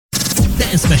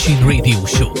Dance Machine Radio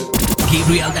Show.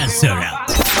 Gabriel Danzera.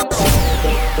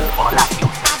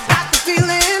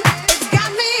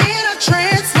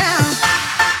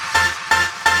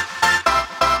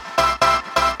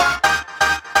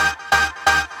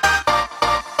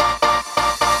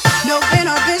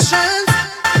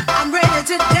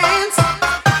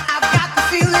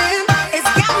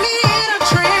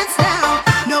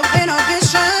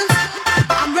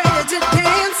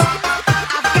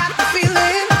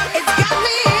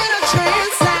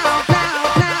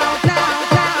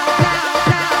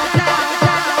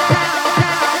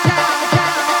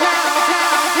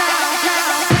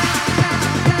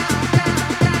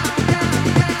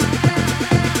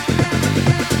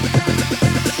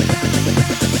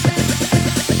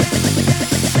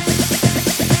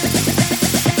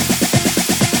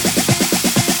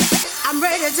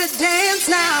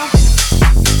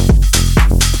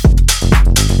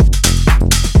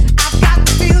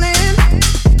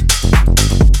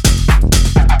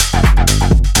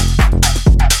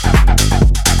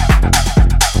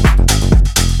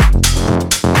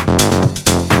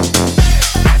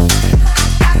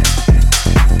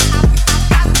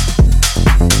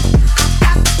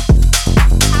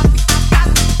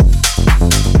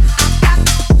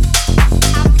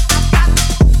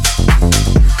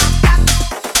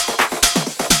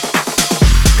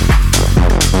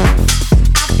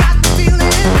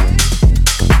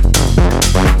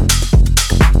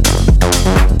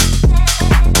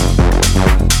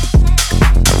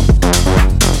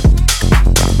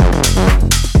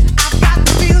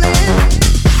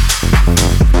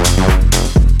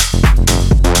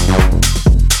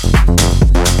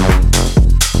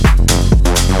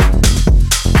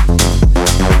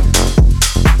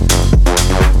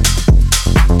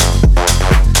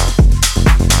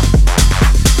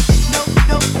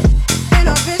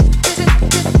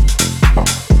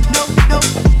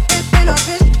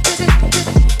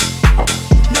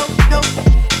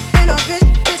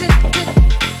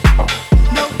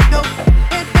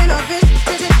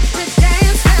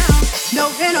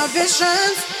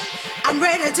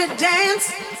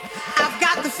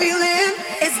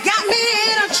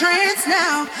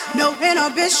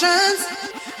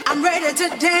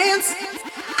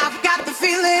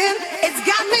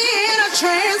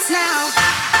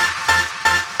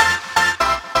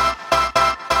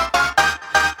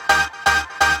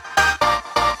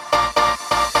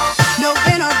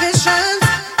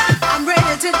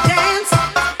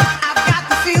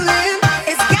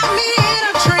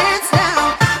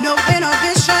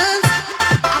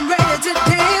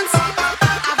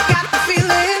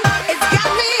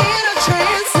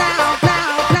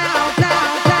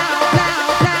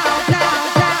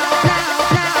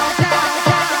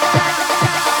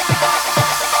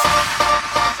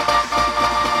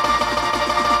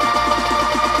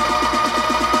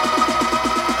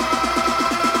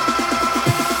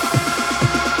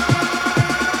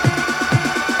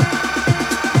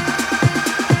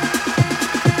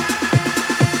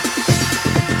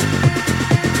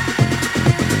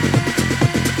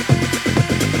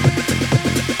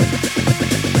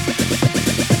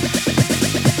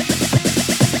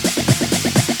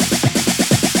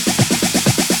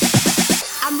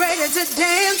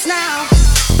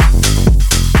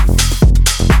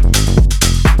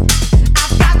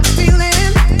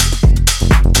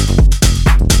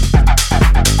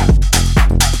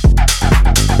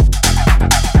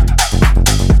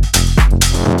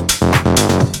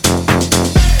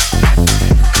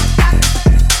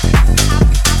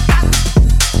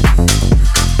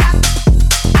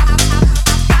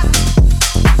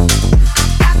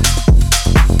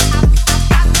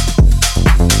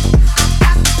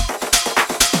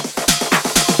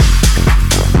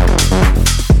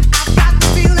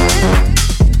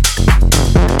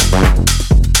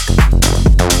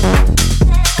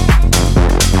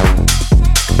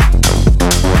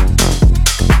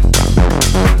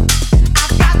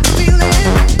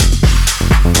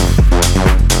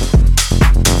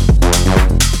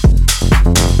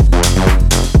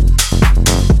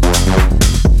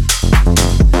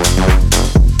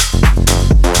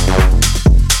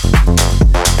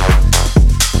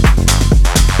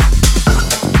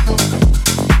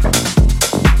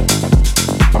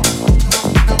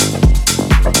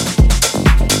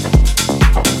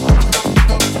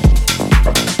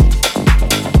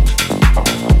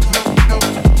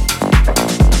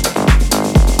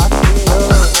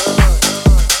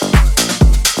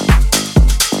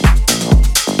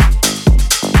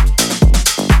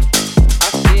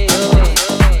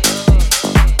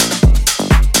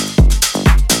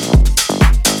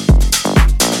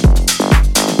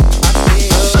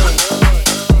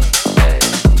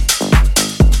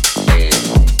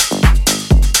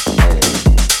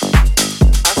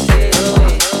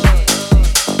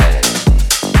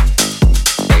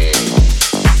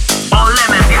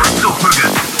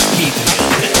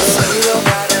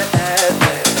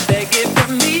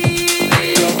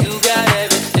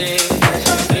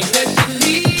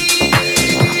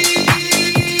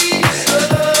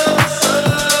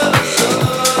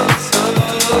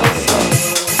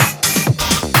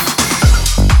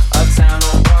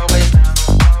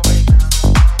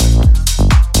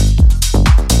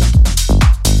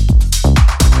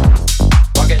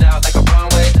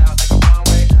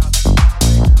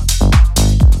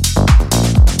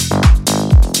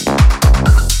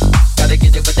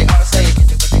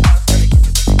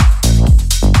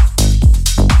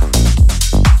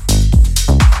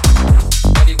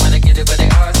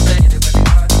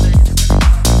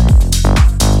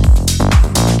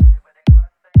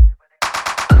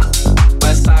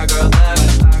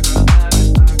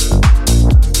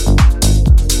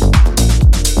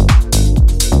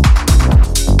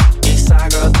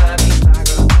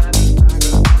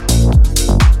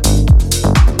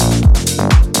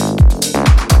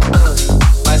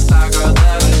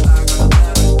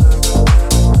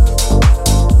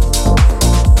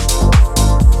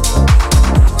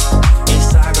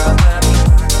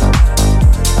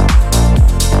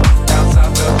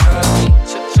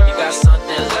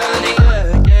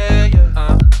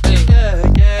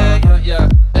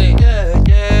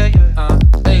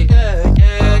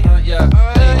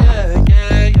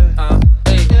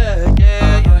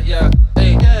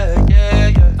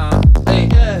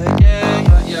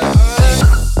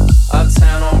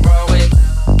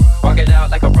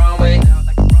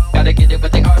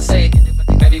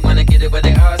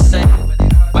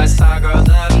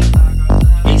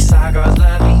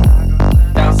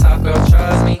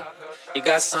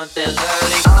 something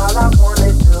early. All I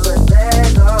wanna do is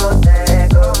let go, let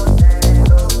go, let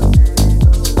go.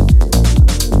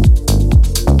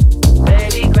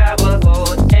 Baby, grab a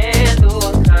hold and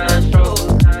lose control.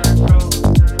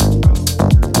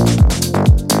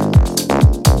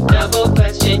 Double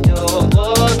question your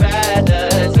morality.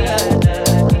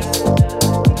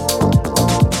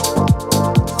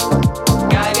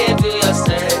 Gotta get through your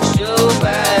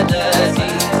sexuality.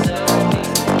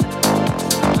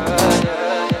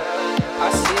 I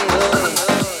see you.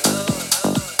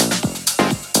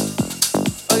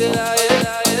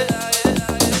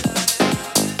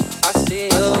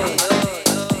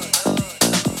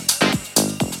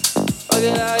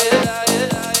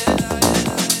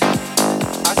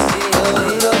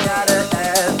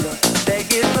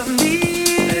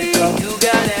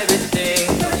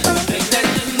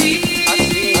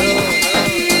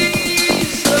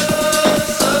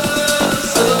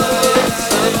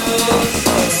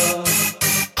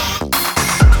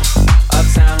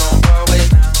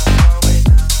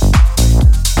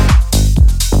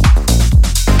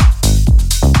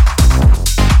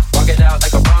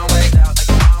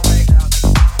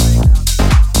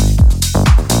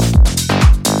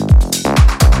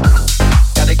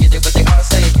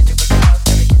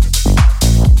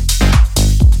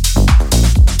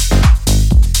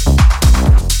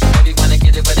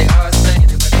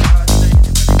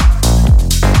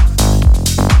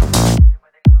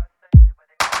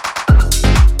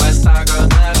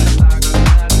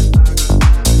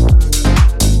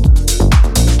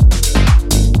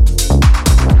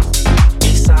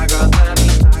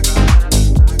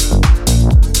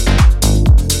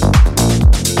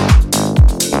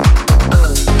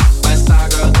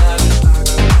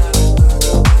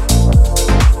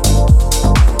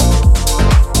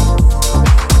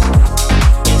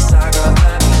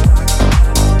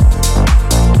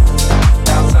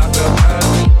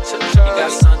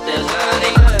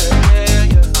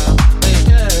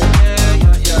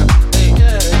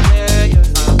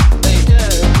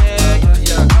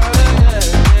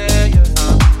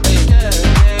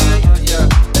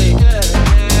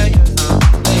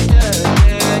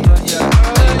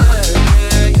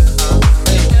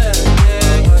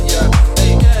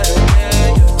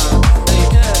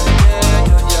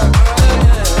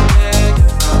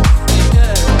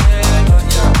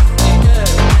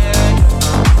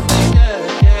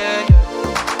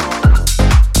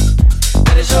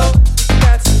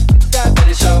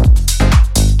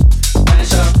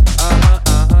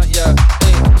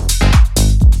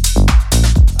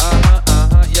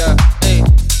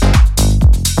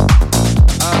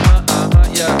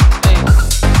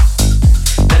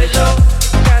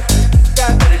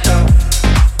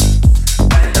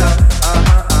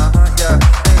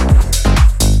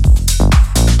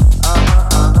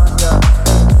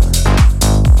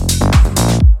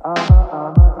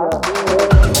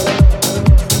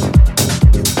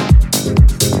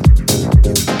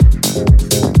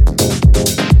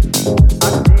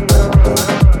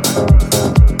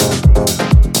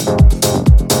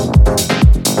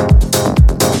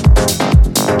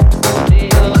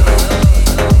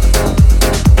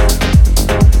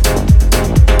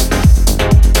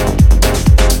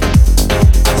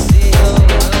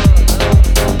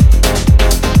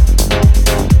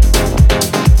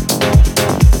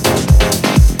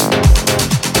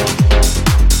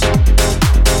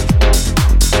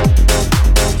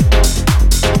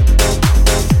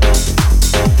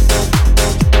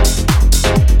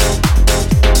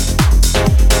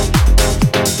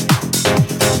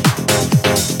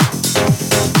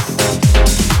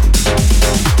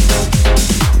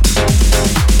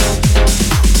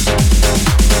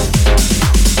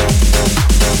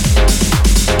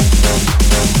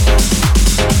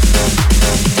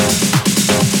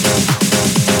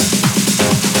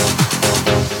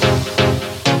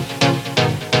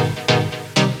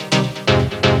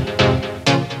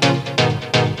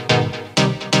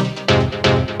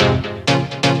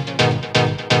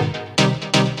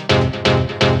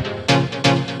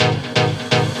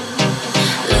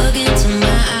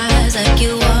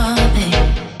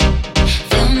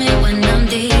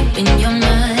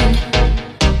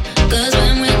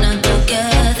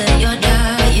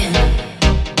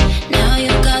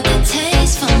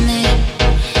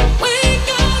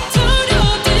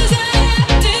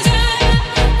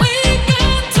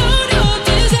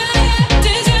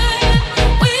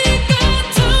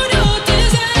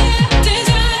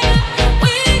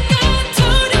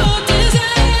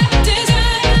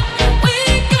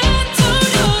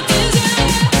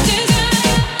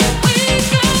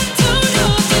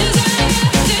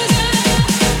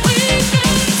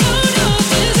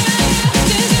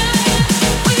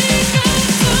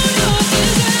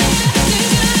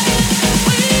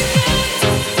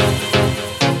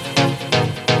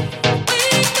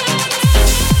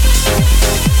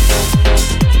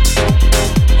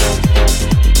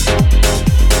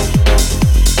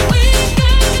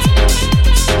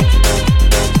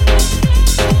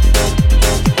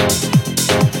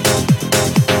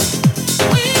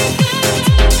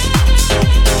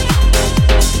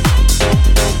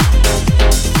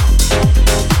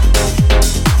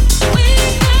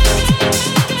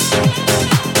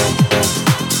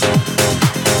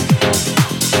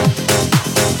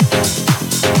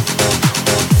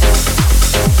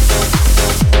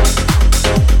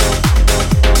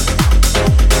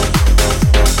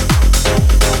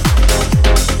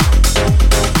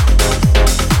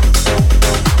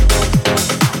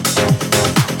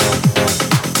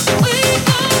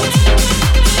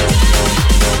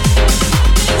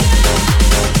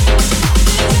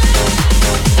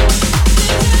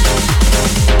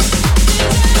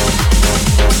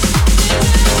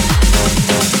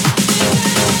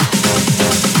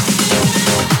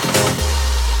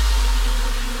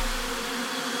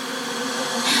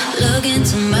 Look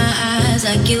into my eyes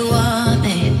like you want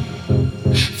me.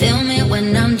 Feel me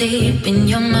when I'm deep in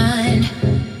your mind.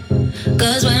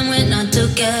 'Cause when we're not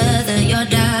together, you're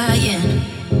dying.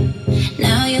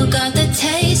 Now you got the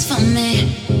taste for me.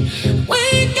 We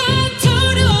got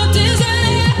total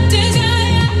desire,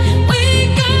 desire. We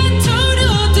got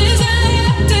total desire,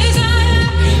 desire.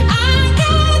 I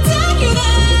can't take you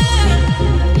there.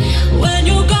 When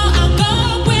you go, I'll go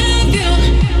with you.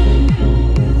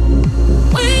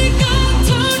 We got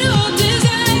total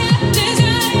desire,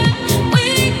 desire. We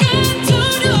got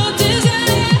total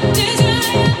desire,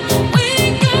 desire. We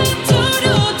got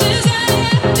total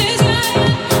desire, desire.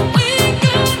 We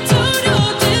got total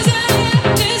desire,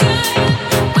 desire.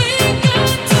 We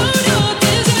got total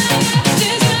desire,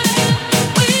 desire.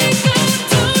 We got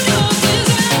total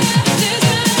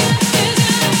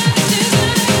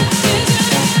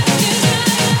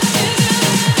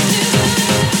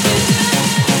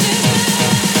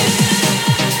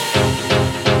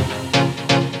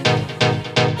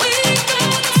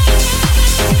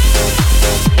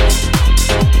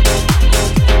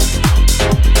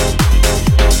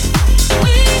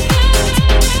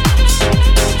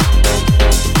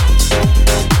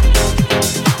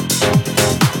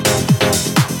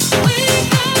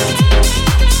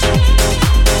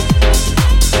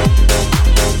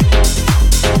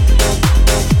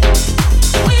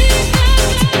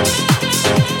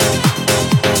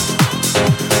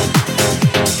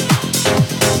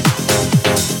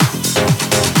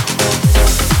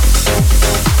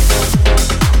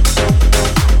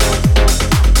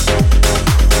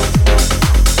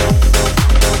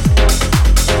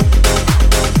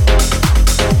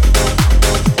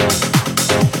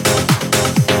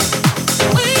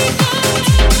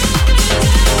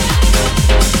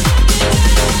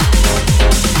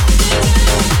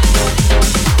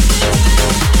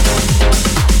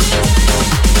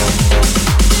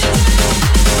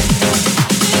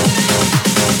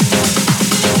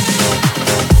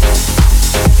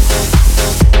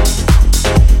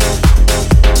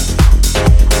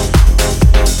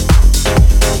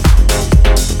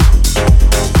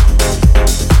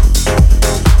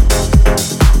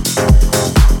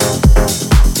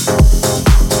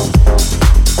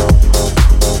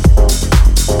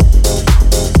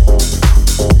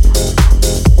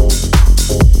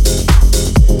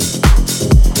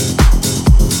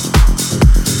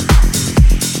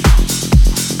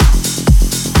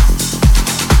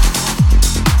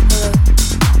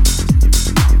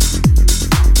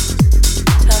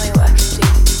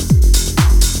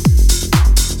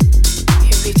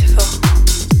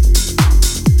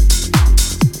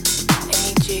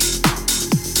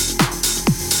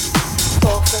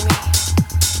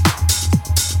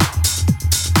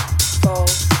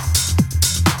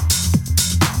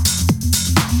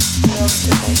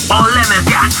A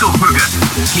lemezjátszók mögött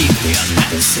Gabriel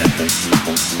Dancer.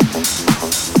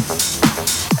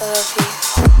 I love you.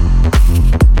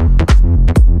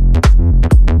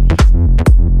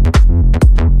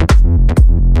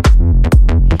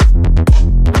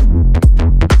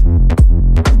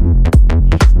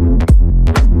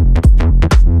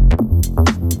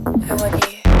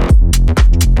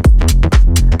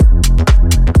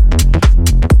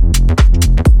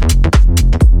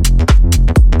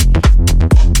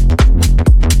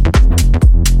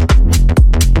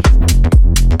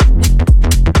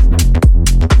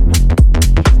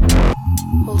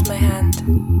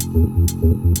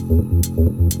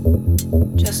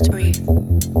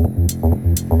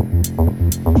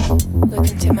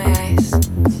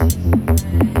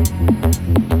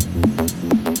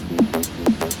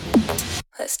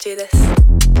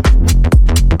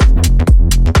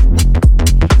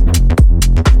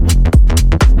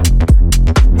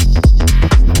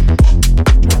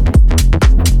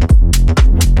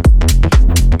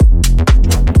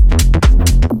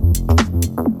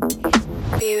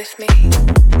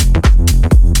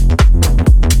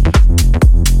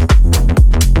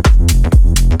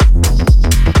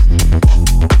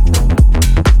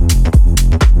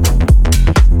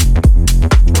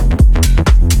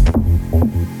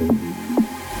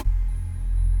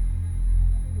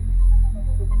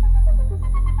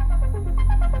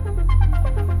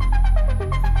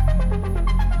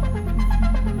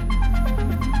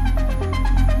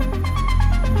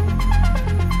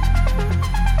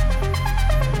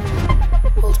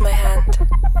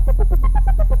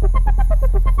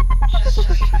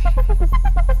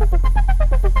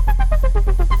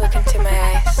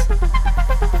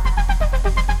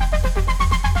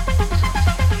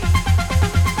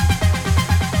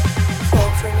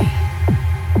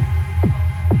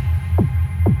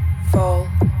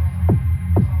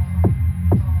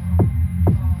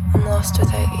 lost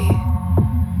without you.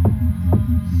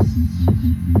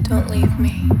 Don't leave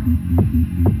me.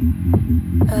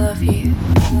 I love you.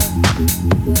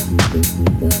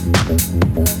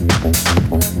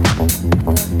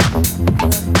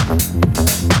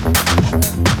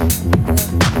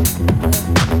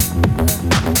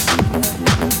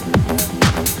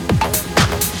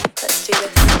 Let's do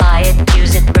this. Buy it,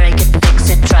 use it, break it,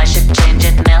 fix it, trash it, change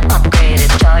it, mail, upgrade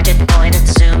it, charge it, point it,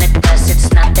 zoom it, press it,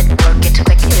 snap it, work it,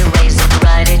 quick erase it,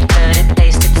 write it, cut it,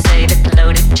 paste it, save it,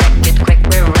 load it, check it, quick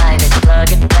rewrite it,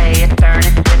 plug it, play it, burn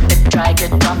it, rip it, drag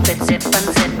it, drop it, zip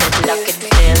unzip it, lock it,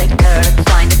 fill it, curl it,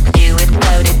 find it, view it,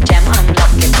 load it, jam,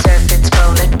 unlock it, surf it,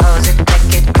 scroll it, pose it,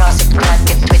 click it, cross it, crack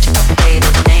it, twitch, update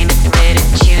it, name it, read it,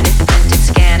 tune it, print it,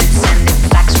 scan it, send it,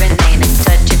 fax, rename it,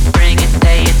 touch it, bring it,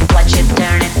 pay it, watch it,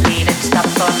 turn it, leave it, stop,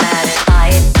 format it, buy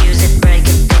it, use it, break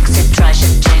it, fix it, trash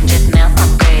it, change it, mail,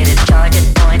 upgrade it, charge it,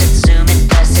 point it, zoom it,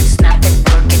 press it, snap it,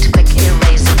 work it, quick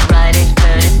erase it, write it,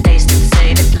 cut it, paste it,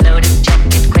 save it, load it, check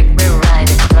it, quick rewrite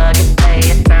it, plug it, play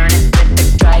it, burn it, rip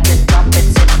it, drag it, drop it,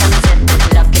 zip unzip it,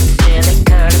 lock it, fill it,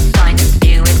 curl it, find it,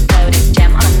 view it, load it,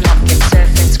 jam, unlock it,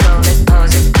 surf it, scroll it,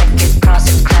 pose it, click it, cross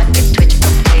it, crack it, twitch,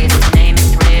 update it, name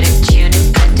it, read it, tune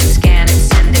it, print it, scan it,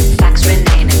 send it, fax,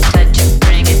 rename it, touch it,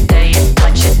 bring it, pay it,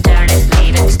 watch it, turn it,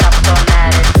 leave it, stop,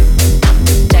 format it.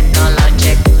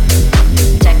 Technologic,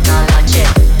 technologic,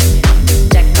 technologic,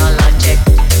 technologic,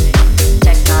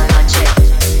 technologic,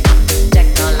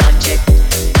 technologic,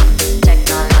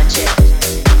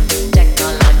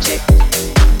 technologic,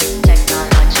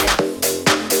 technologic.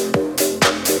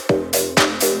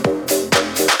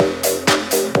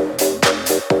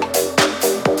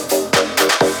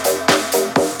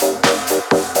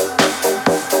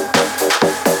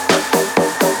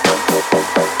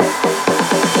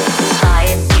 Buy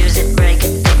it, use it, break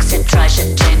it, fix it, trash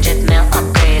it, change it, mail,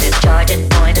 upgrade it, charge it,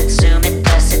 point it, zoom it,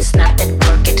 press it, snap it,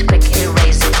 work it, quick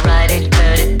erase it, write it,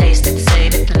 cut it, paste it,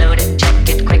 save it, load it, check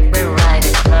it, quick rewrite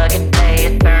it, plug it, play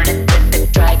it, burn it, rip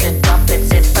it, drag it, drop it,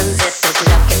 zip unzip it,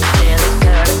 lock it, fill it,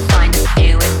 curl it, find it,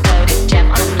 view it, load it, jam,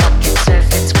 unlock it, surf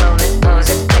it, scroll it, pose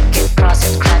it, click it, cross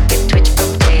it, crack it, twitch,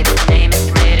 update it, name it,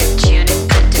 read it, tune it,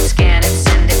 print it, scan it,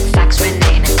 send it, fax,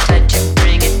 rename it, touch it,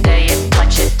 bring it, pay it,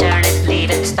 watch it, turn it,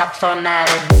 leave it, stop, format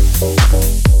it.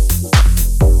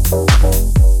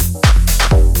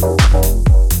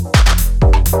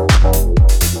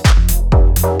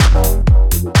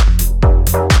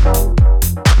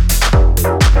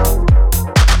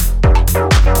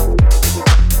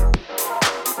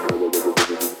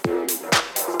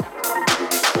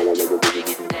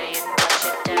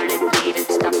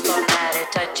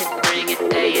 Touch it, bring it,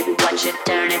 pay it, watch it,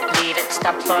 turn it, leave it,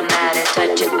 stop, format it.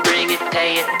 Touch it, bring it,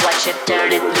 pay it, watch it,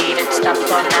 turn it, leave it, stop,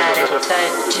 format it.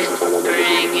 Touch it,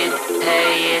 bring it,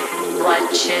 pay it,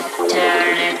 watch it,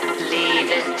 turn it,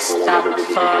 leave it, stop,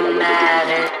 format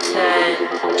it. Touch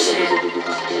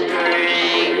it,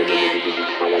 bring it,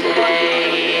 pay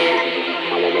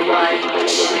it, watch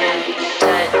it,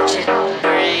 touch it,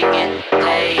 bring it,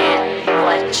 pay it,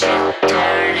 watch it,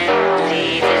 turn it,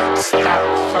 leave it, stop,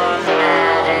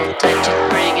 format it. Touch it,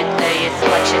 bring it, pay it,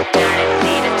 watch it, turn it,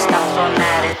 leave it, stop,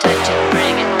 format it. Touch it,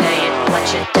 bring it, pay it,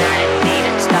 watch it, turn it, leave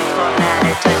it, stop, format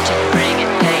it. Touch it, bring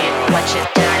it, pay it, watch it,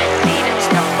 turn it, leave it,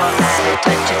 stop, format it.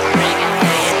 Touch it, bring it,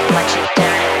 pay it, watch it,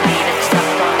 turn it, leave it, stop,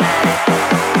 format it.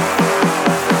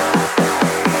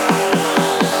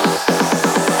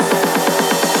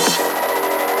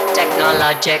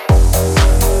 Technologic.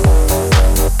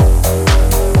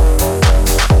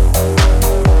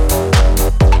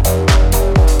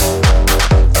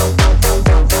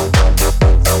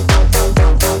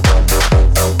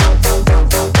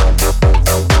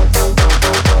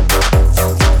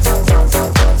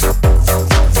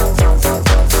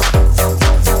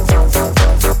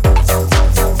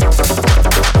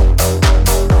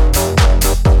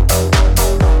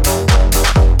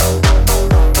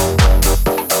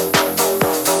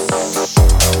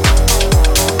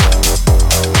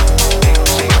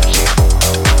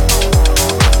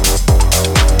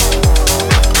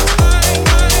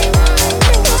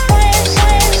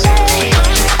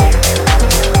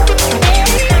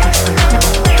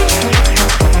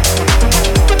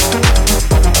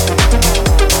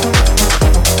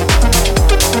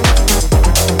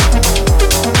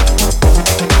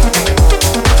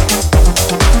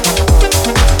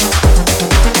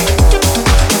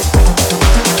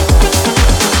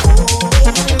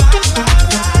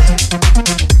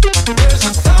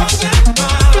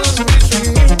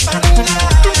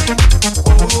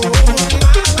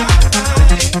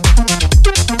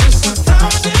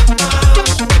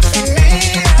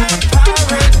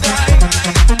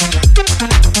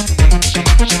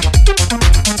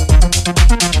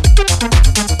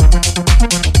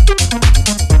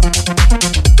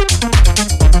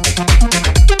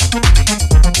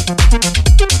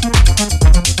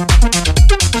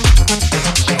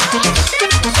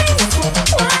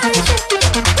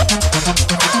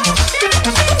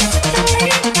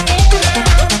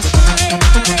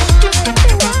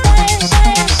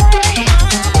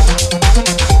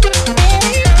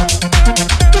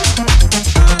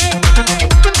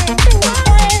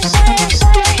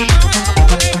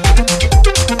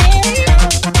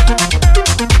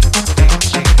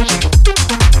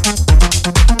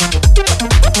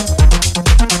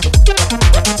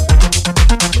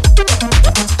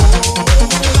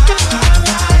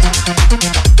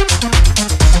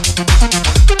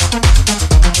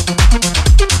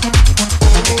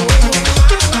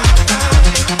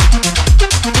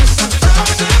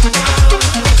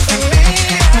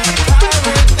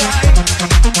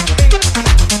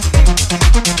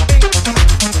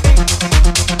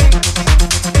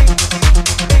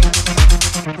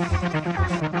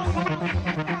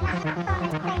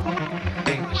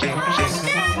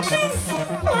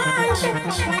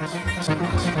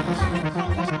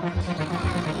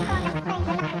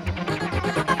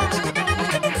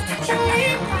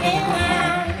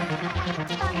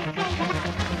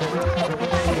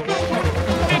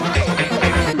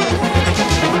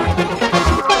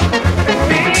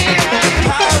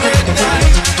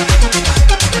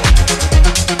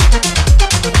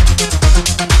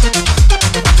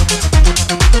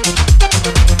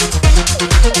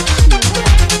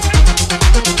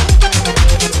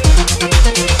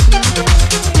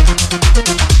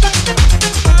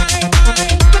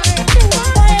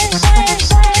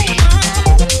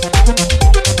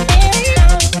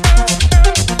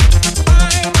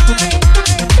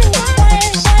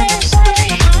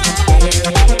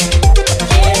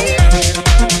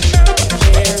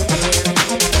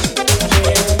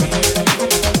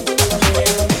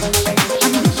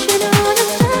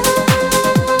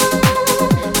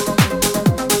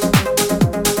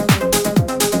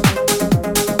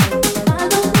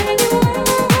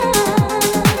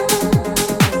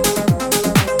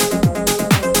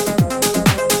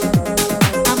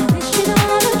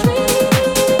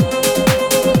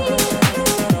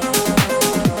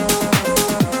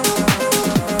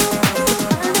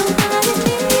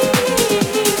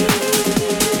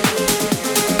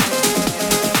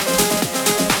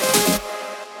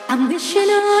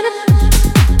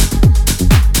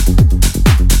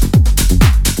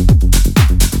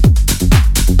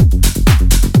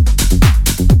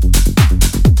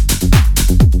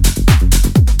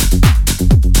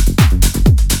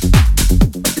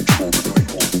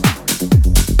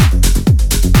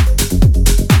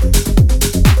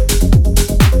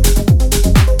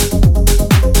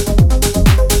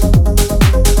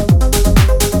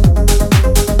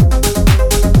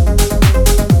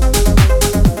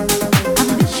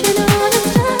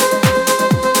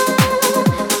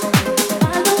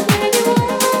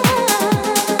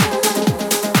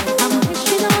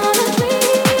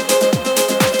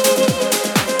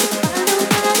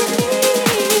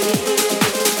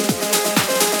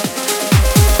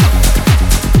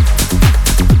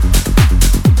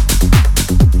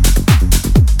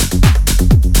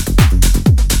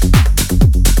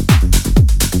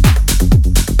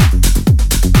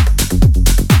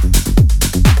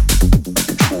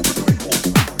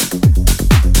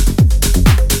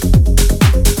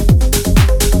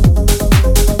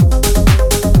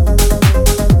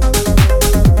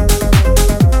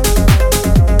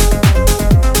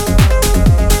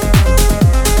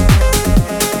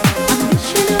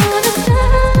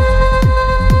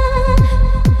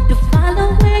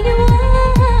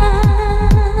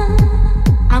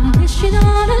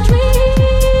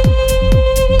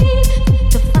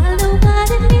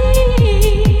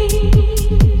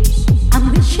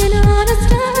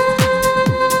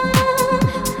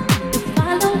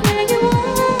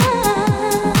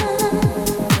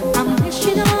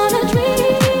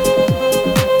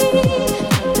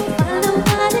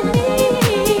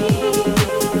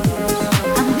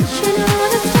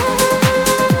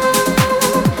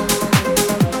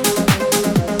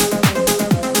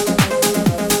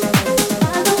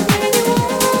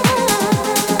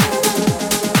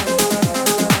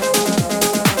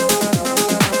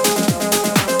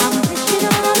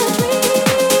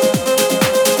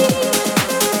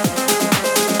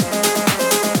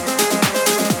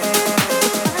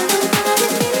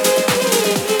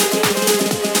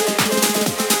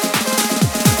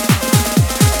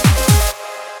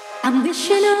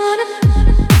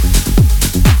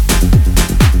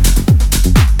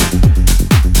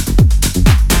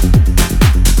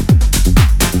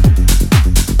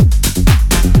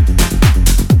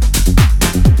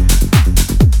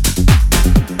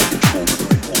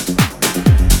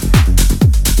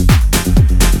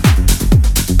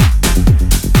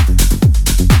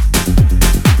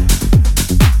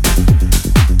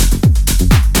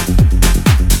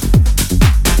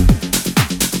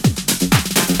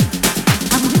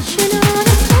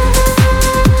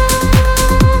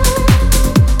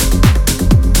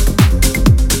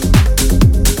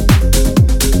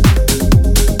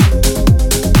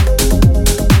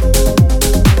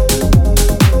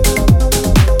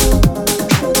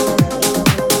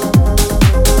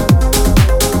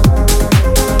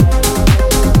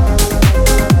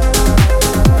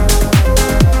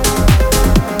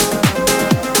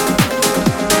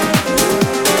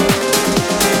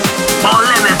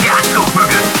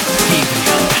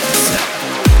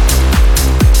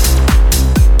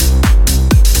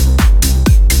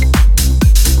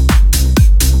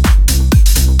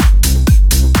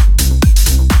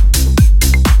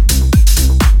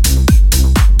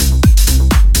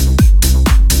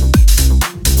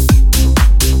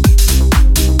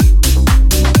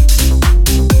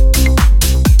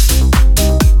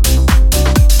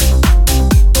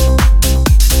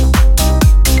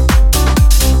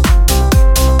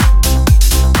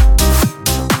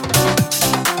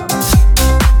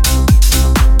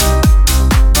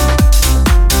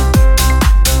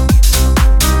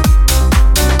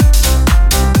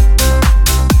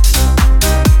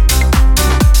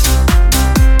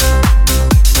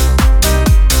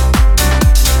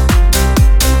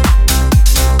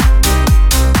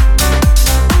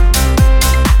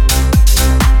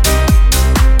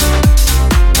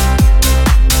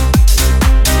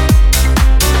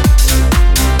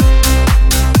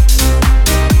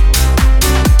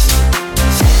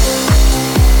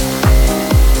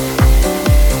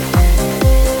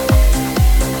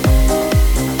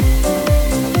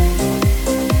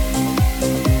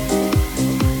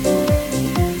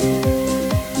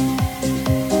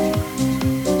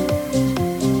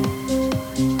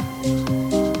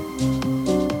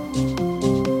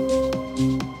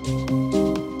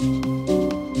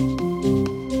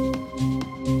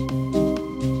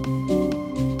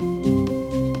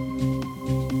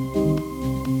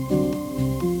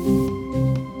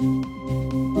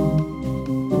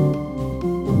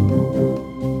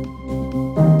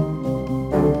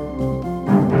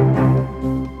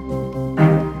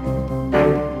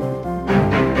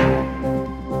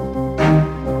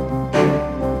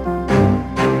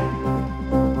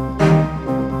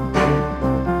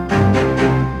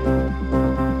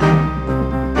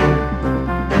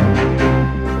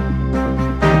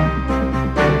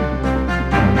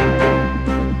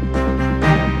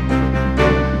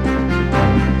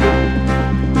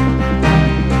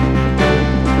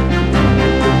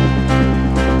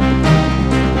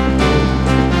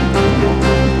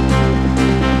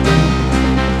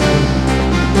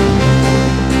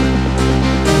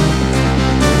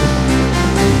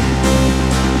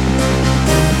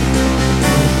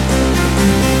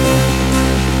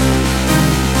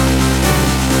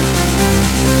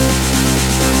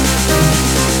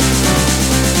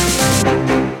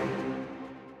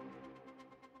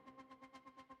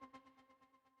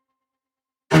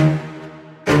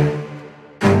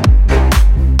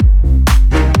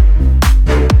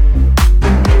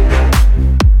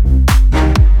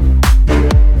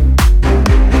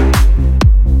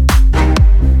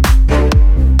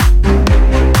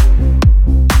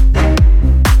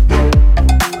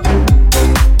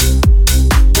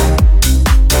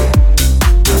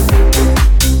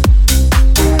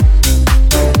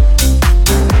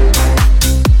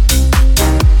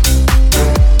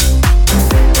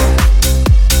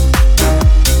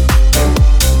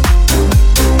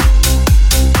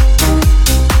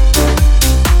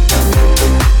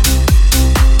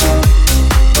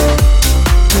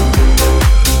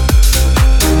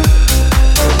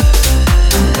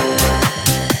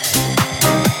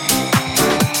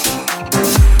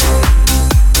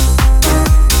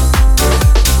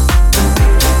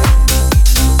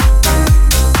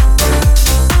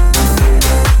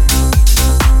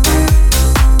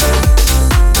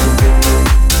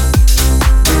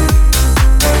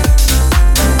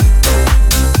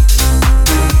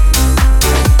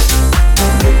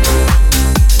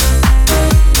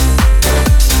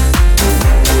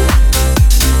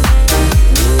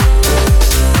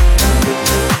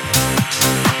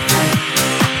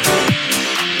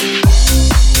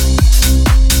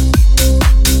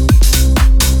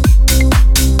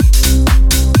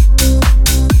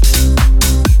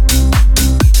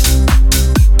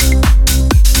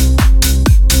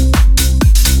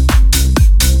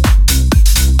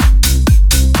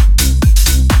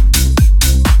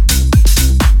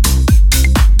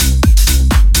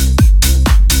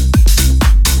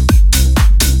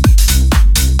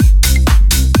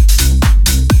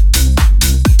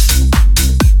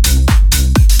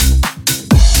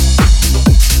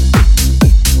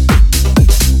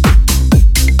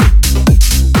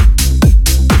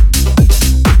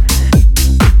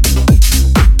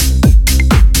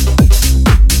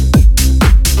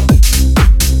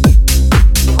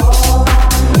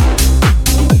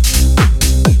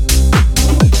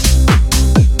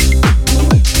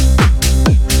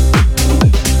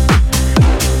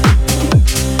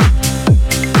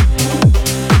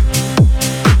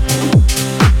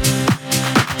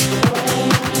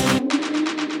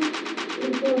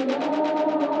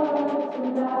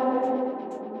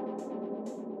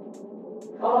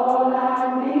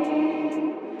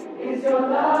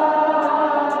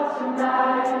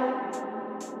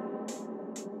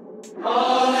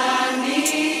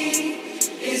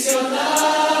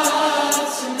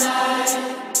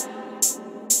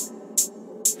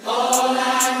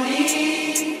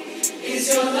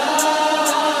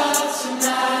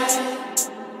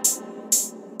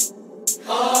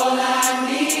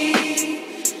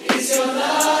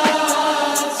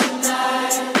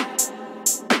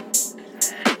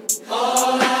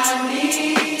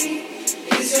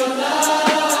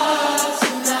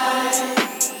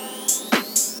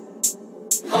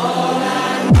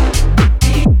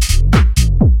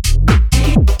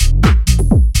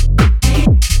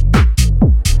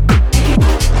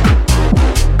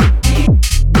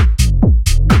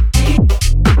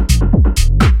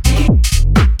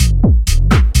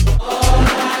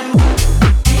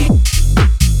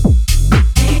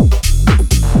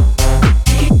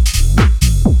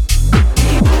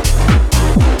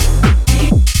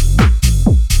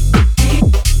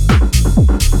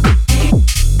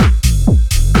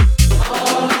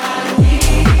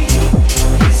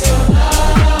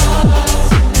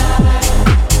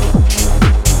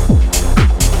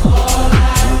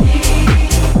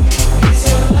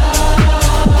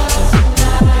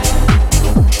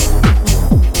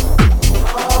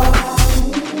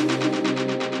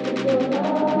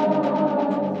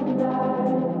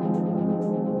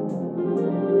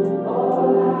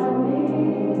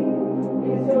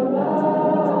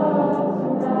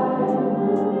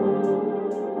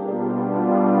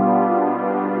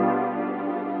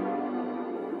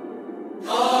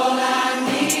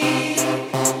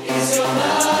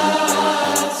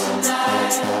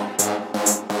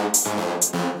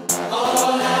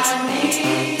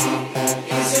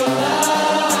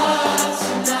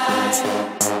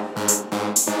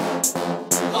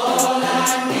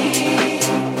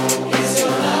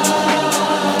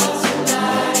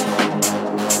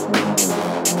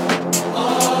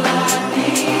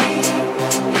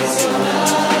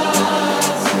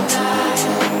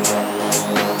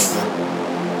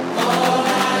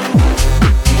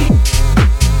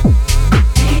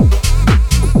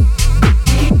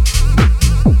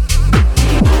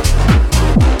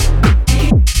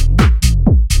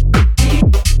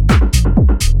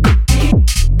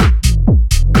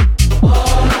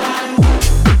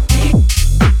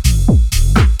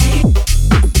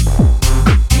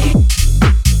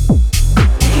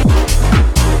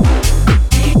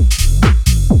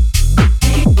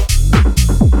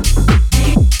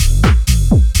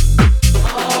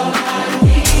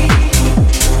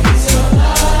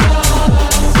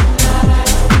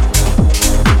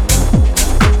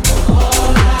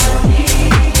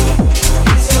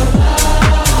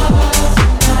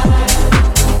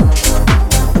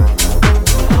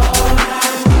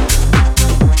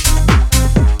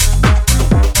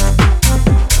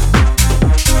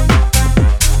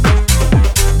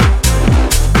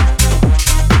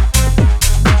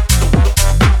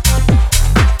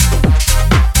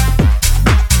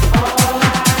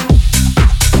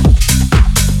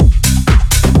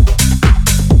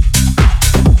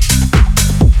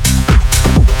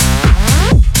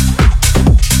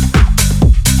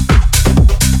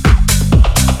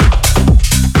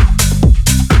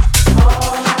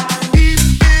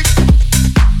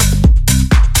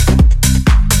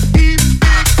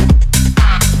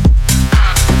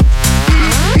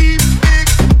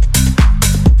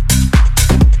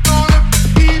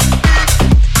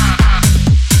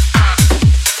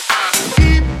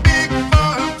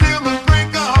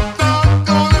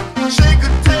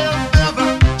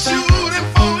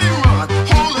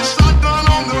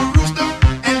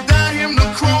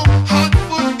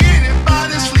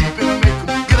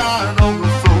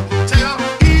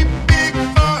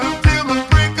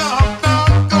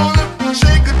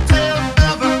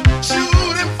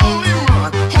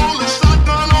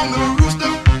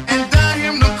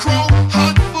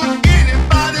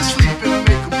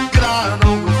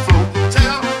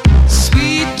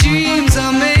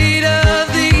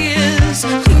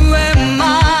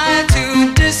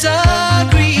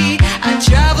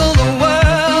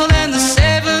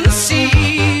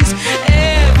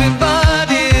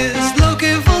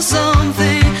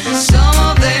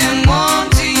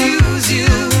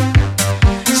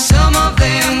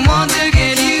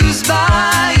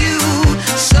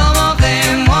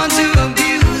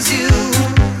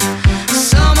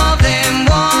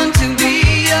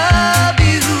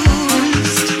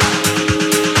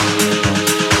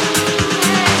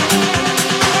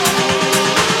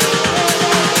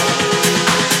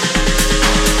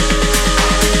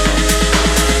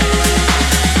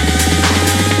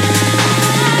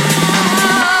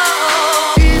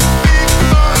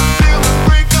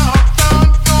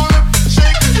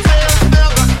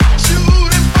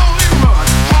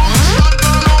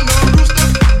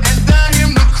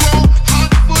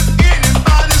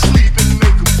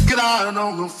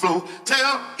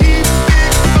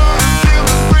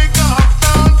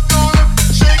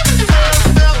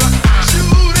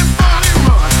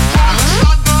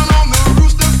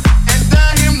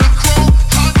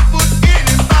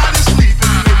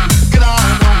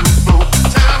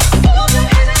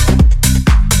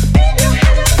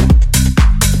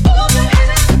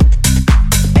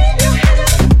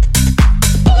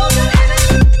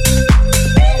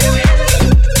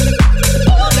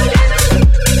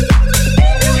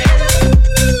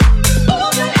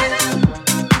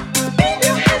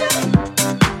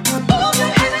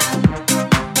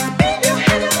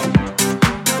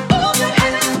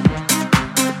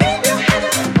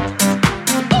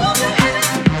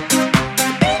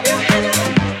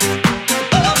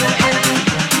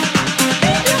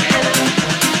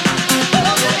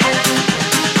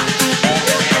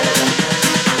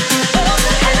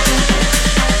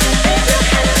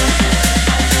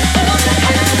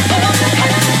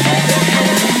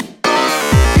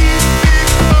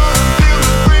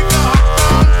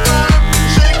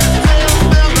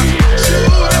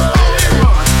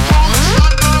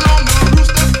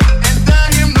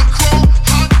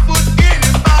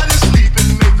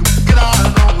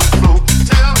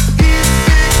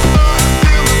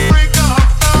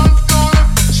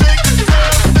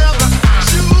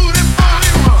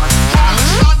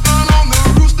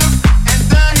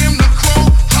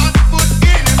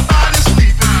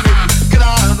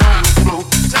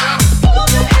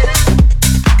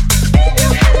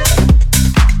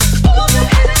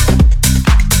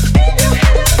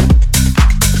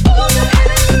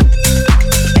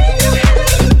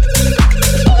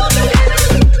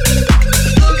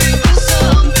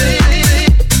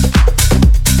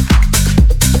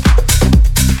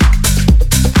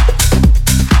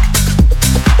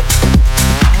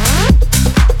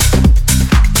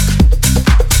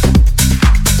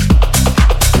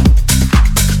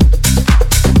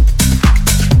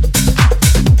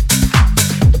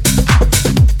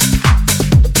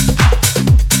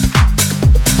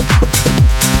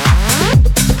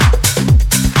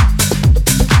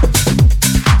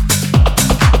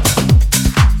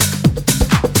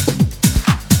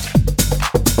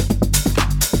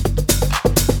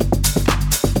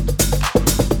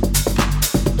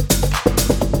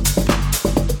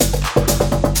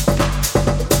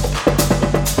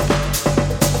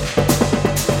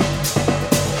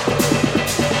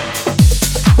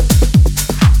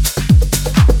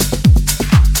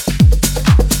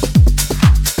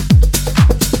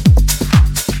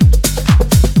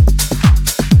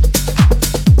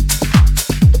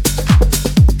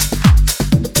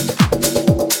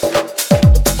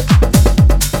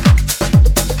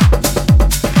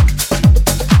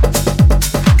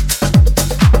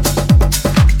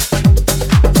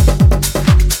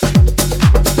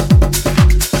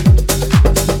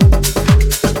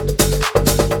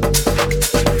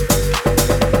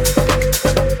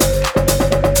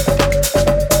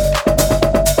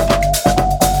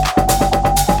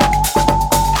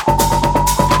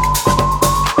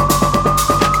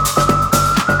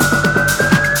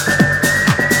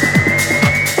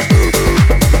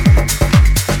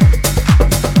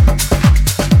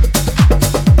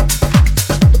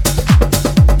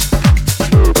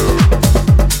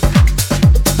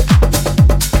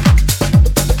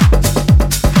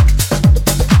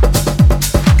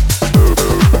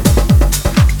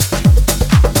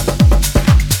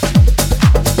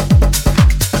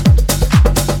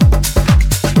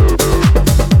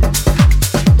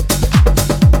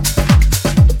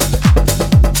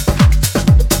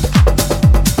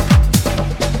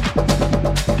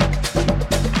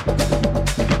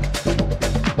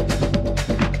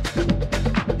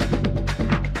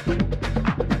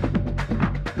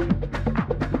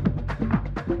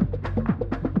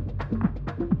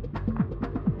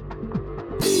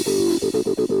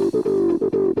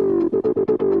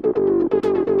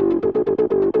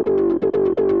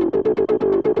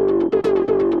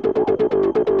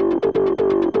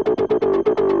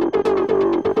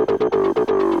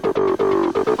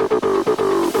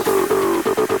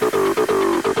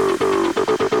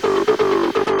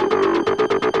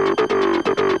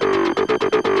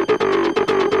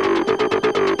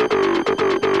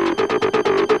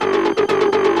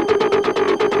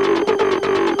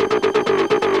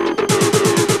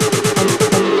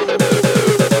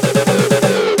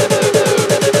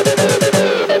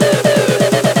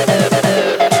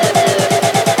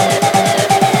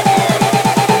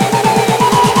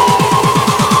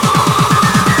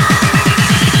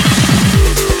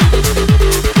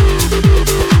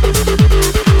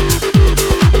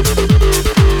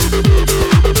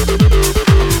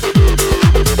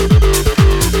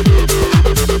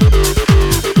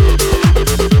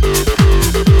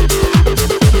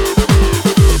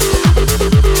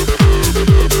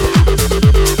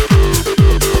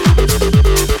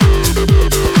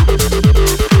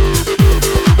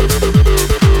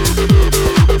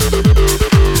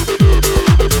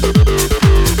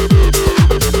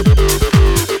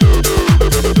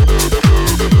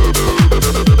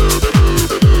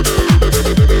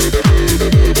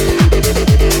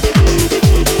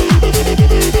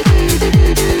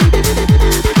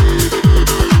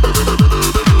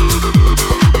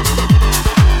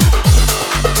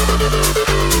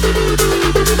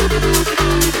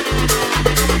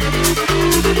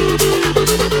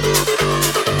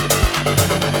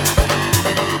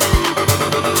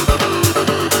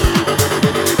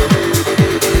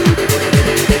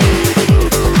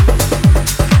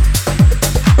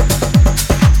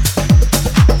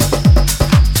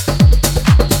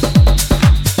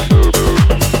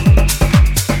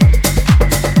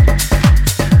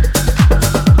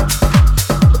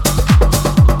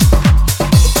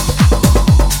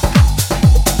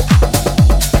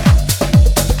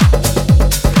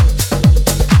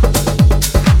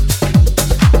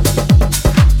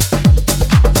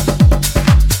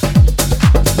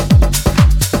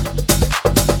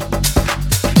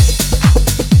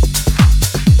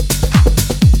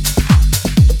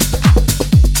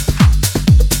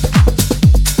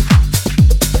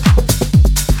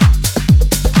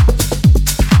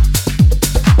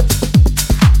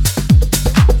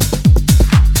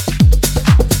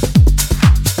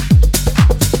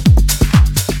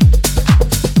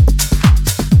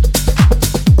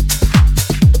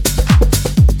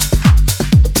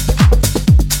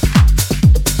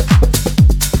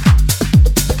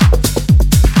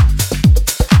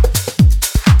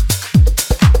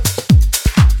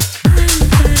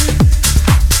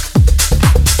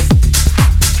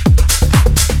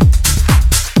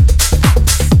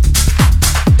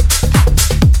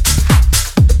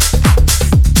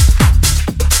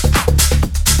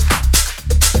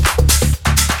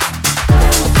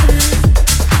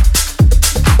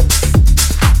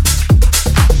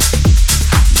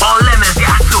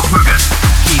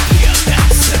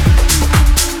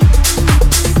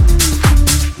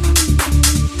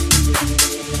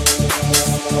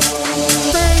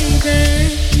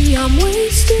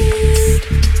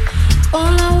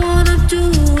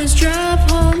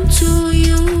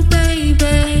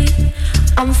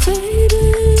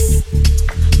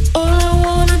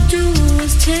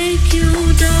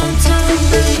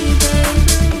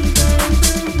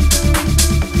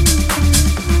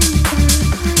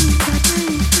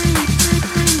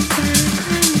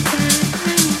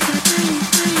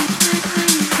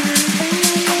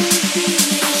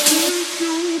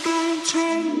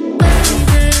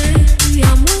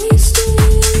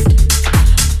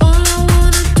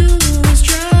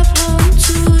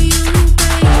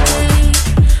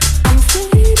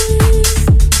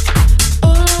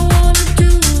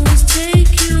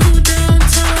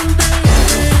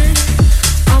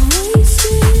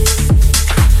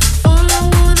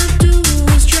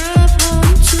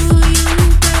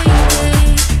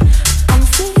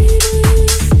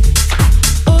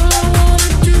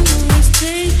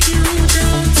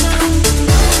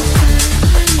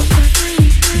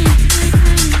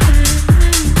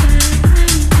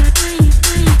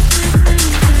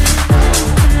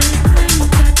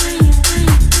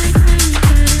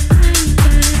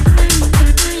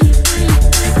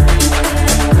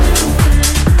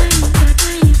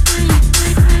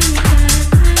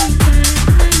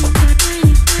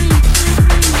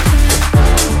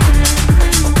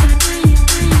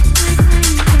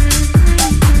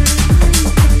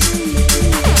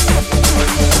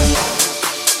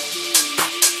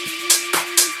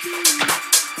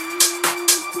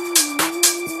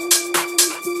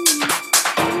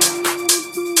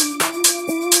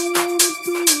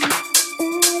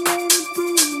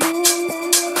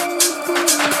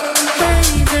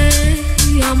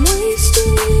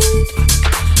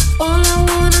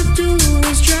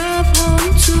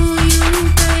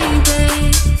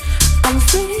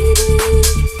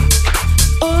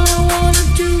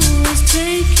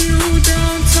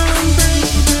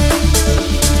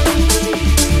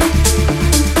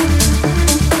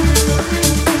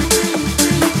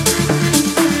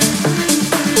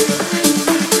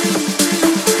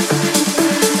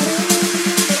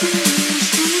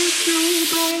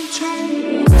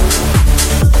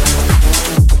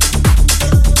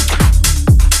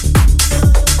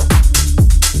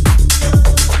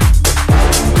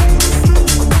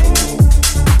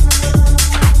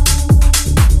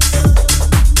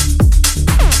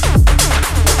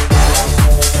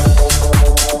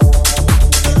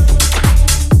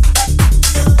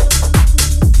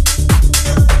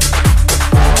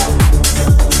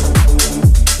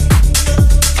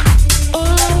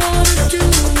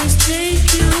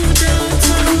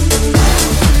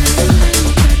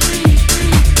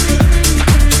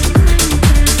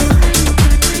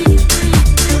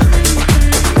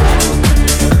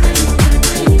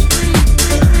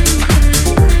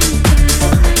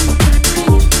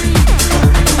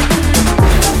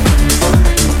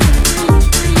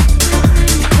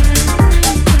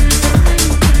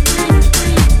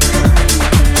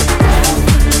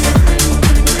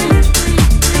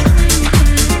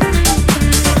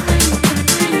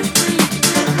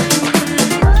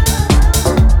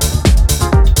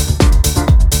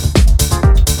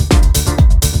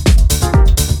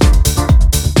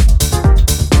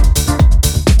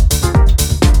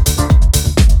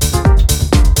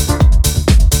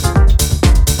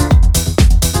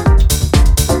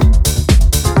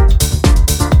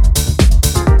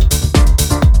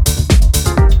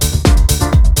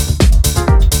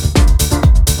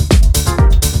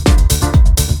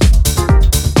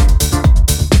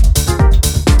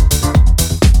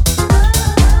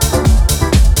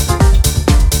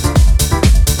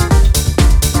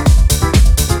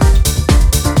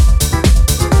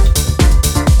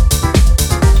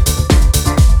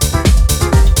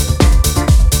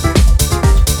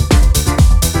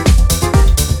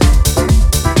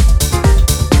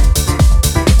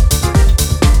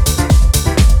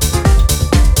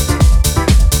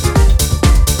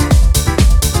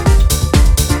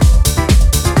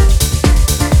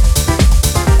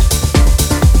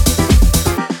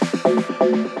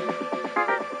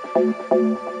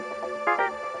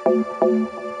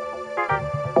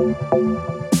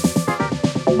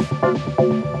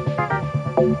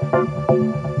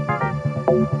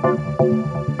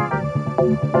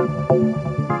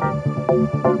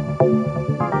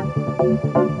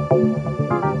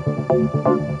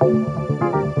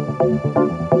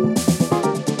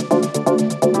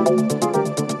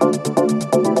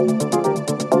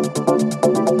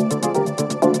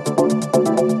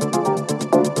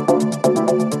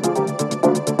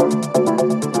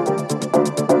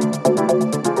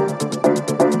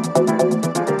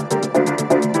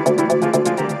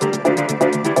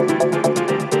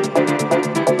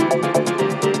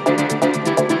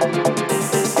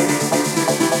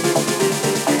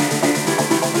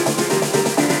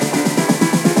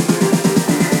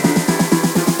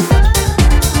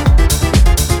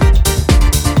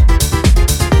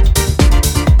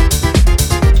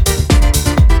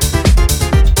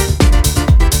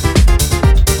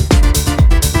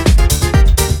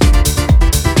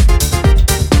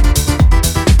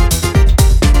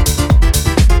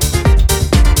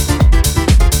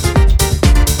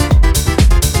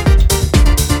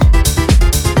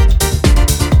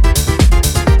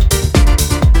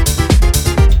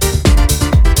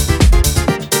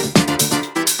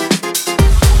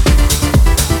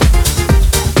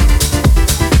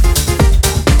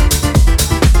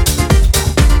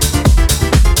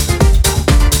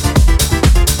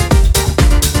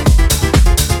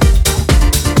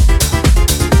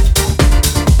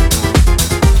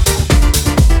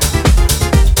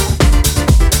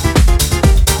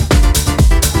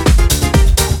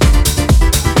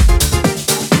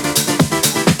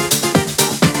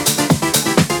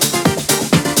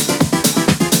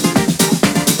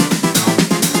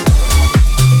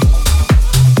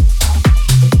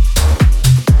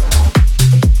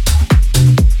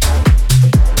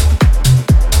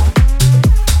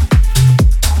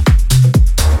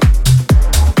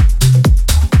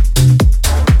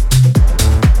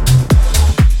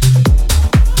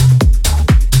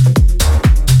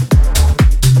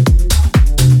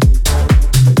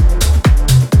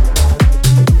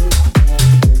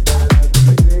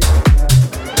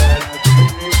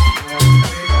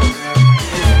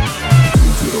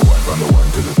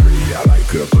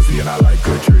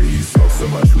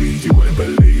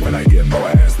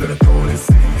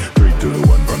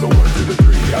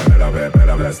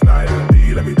 last night.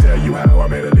 Indeed, let me tell you how I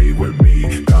made her leave with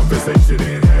me. Conversation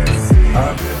enhanced.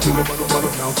 I've been to the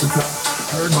mother mountain top.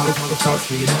 Heard mother talk,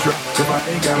 seen it drop. If I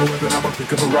ain't got a weapon, I'ma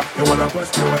pick up a rock. And when I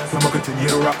bust your ass, I'ma continue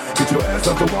to rock. Get your ass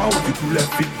off the wall with your 2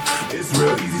 left feet. It's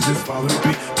real easy, just follow the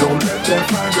beat. Don't let that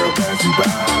fine girl pass you by.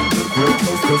 Look real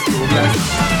close, cause you'll last.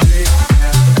 Big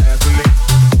ass for me.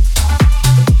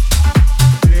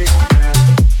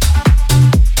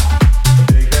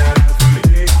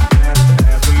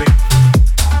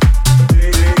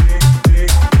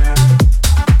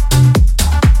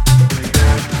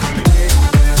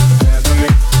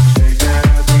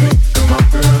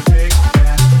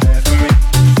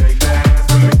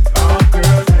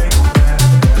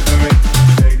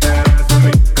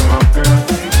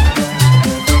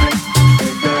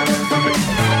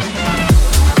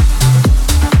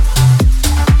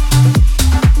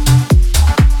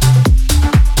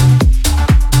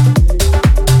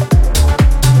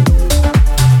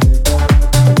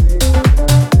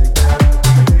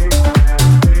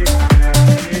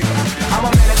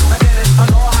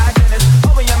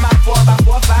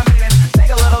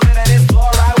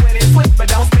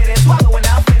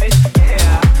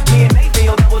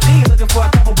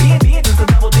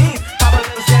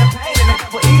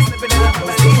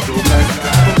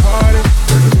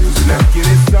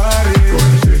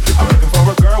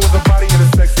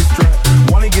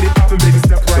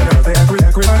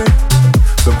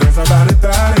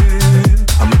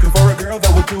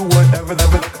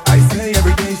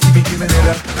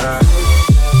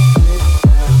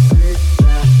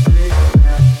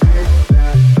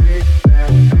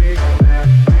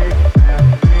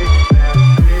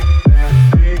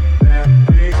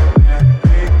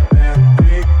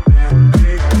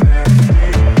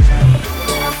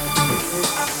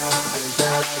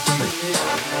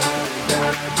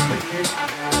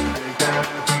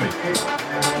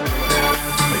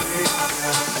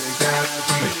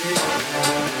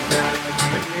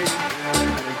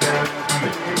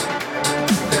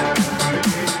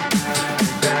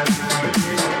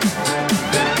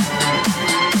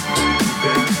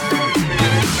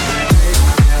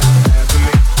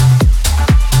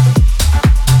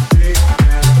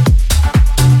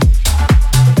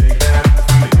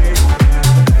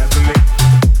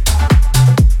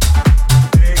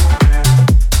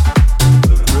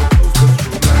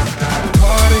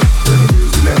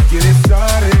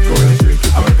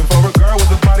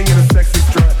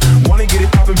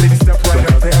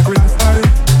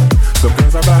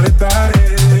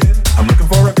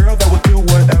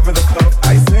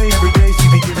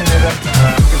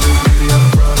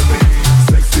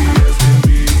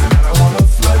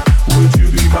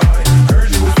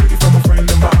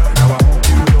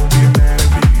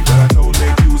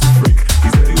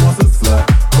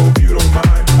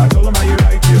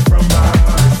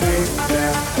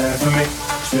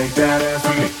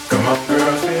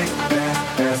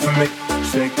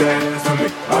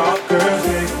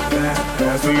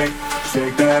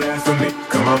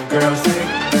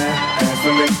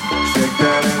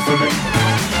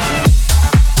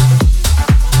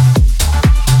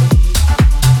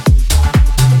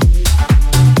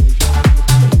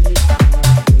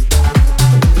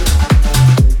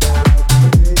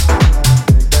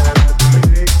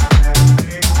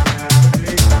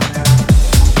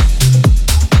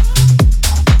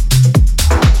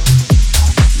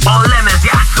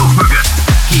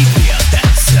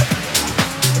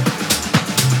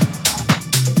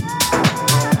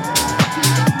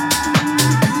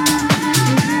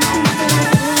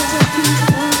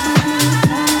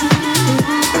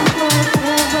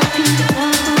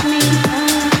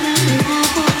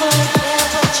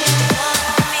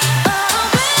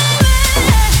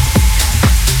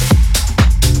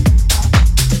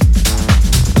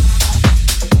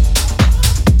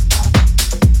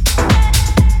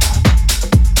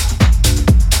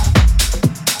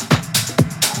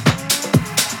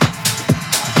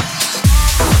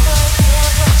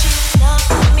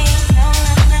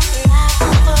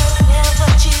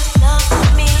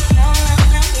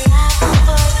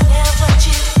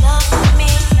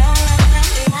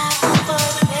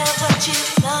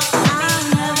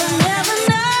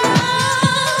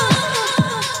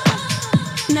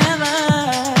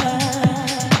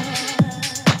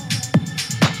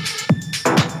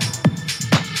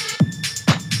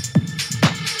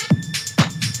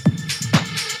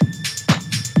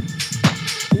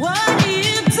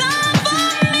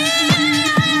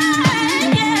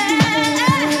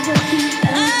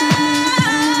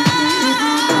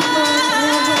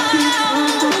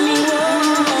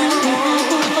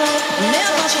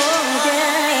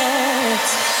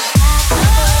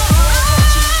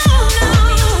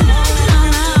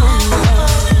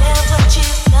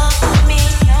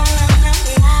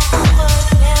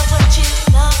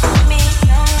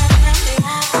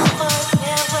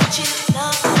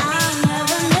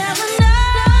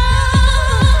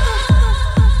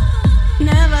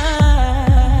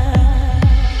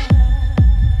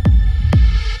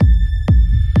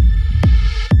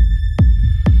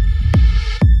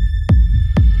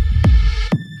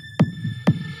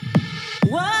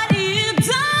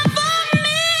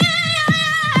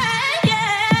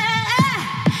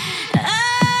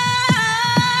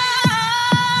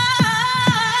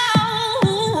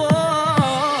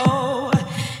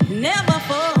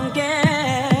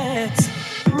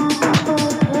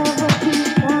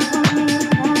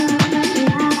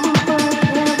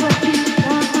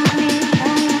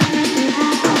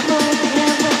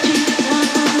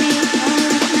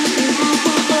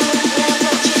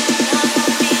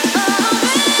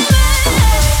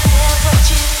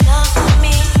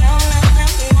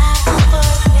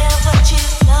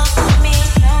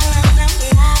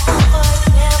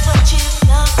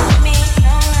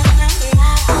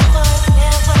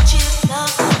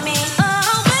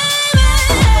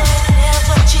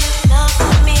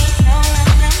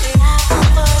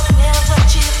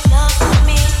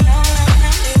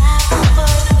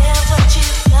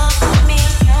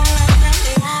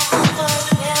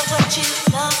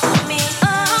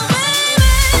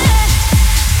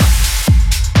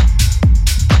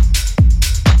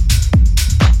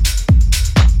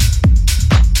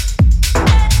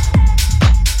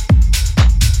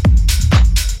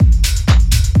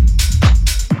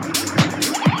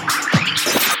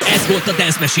 volt a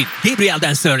Dance Machine Gabriel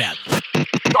Dancerrel.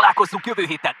 Találkozzunk jövő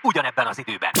héten ugyanebben az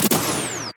időben.